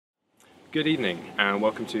Good evening and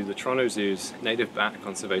welcome to the Toronto Zoo's Native Bat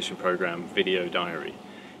Conservation Program video diary.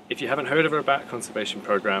 If you haven't heard of our bat conservation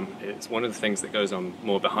program, it's one of the things that goes on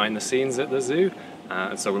more behind the scenes at the zoo,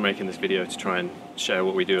 and so we're making this video to try and share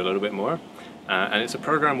what we do a little bit more. And it's a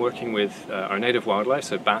program working with our native wildlife,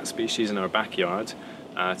 so bat species in our backyard,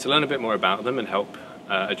 to learn a bit more about them and help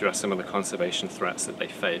address some of the conservation threats that they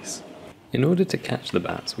face. In order to catch the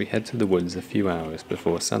bats, we head to the woods a few hours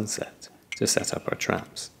before sunset to set up our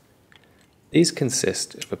traps. These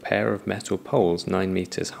consist of a pair of metal poles 9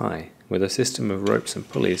 meters high, with a system of ropes and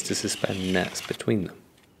pulleys to suspend nets between them.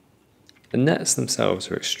 The nets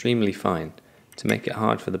themselves are extremely fine, to make it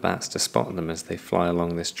hard for the bats to spot them as they fly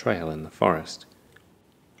along this trail in the forest.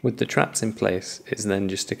 With the traps in place, it's then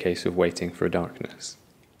just a case of waiting for darkness.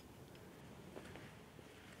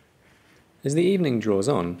 As the evening draws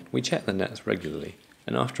on, we check the nets regularly,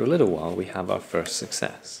 and after a little while we have our first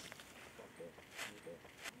success.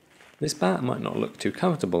 This bat might not look too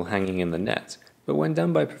comfortable hanging in the net, but when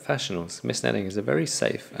done by professionals, misnetting is a very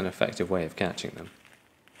safe and effective way of catching them.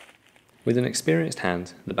 With an experienced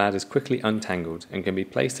hand, the bat is quickly untangled and can be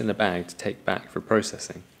placed in a bag to take back for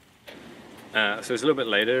processing. So it's a little bit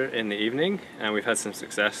later in the evening and we've had some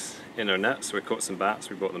success in our nets. We caught some bats,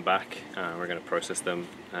 we brought them back, we're going to process them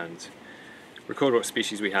and record what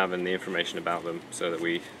species we have and the information about them so that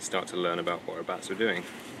we start to learn about what our bats are doing.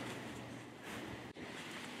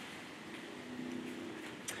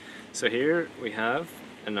 So here we have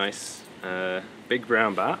a nice big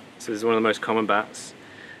brown bat. So this is one of the most common bats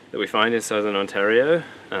that we find in southern Ontario,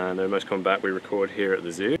 and they're the most common bat we record here at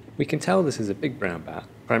the zoo. We can tell this is a big brown bat,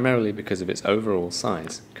 primarily because of its overall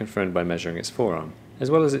size, confirmed by measuring its forearm, as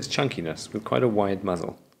well as its chunkiness with quite a wide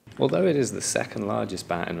muzzle. Although it is the second largest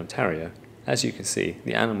bat in Ontario, as you can see,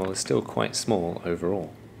 the animal is still quite small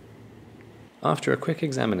overall. After a quick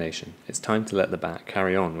examination, it's time to let the bat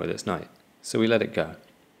carry on with its night, so we let it go.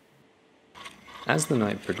 As the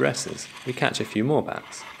night progresses, we catch a few more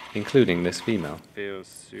bats, including this female. Feels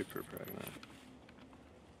super pregnant.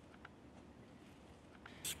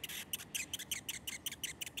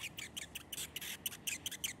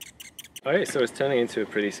 Alright, so it's turning into a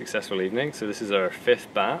pretty successful evening. So this is our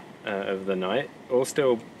fifth bat of the night. All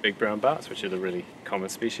still big brown bats, which are the really common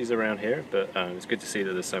species around here, but it's good to see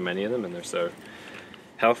that there's so many of them and they're so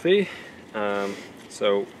healthy.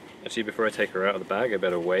 So actually before I take her out of the bag, I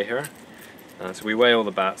better weigh her. So we weigh all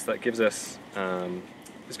the bats. That gives us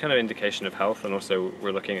this kind of indication of health, and also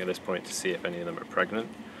we're looking at this point to see if any of them are pregnant,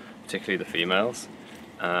 particularly the females,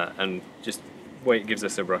 and just weight gives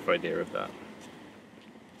us a rough idea of that.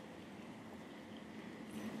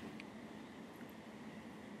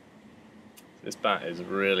 This bat is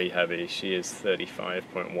really heavy. She is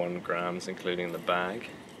 35.1 grams including the bag.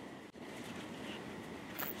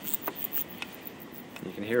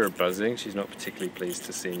 You can hear her buzzing. She's not particularly pleased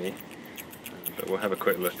to see me. But we'll have a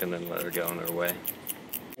quick look and then let her get on her way.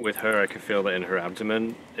 With her, I can feel that in her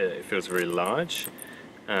abdomen it feels very large,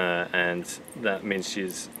 and that means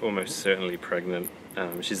she's almost certainly pregnant.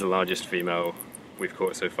 She's the largest female we've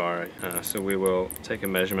caught so far, so we will take a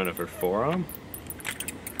measurement of her forearm.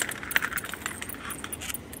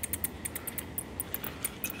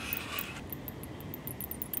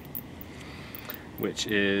 Which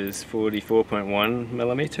is 44.1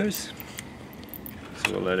 millimeters.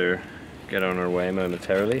 So we'll let her get on her way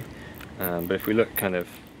momentarily, but if we look kind of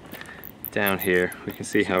down here, we can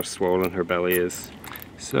see how swollen her belly is.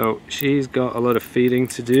 So she's got a lot of feeding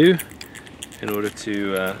to do in order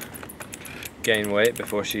to gain weight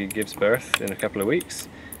before she gives birth in a couple of weeks.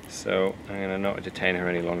 So I'm going to not detain her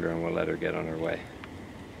any longer and we'll let her get on her way.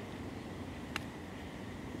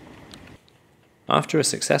 After a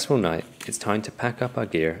successful night, it's time to pack up our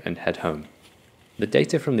gear and head home. The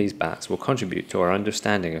data from these bats will contribute to our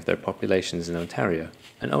understanding of their populations in Ontario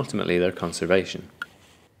and ultimately their conservation.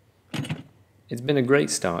 It's been a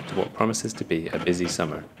great start to what promises to be a busy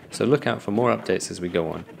summer, so look out for more updates as we go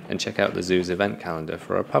on and check out the zoo's event calendar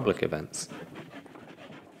for our public events.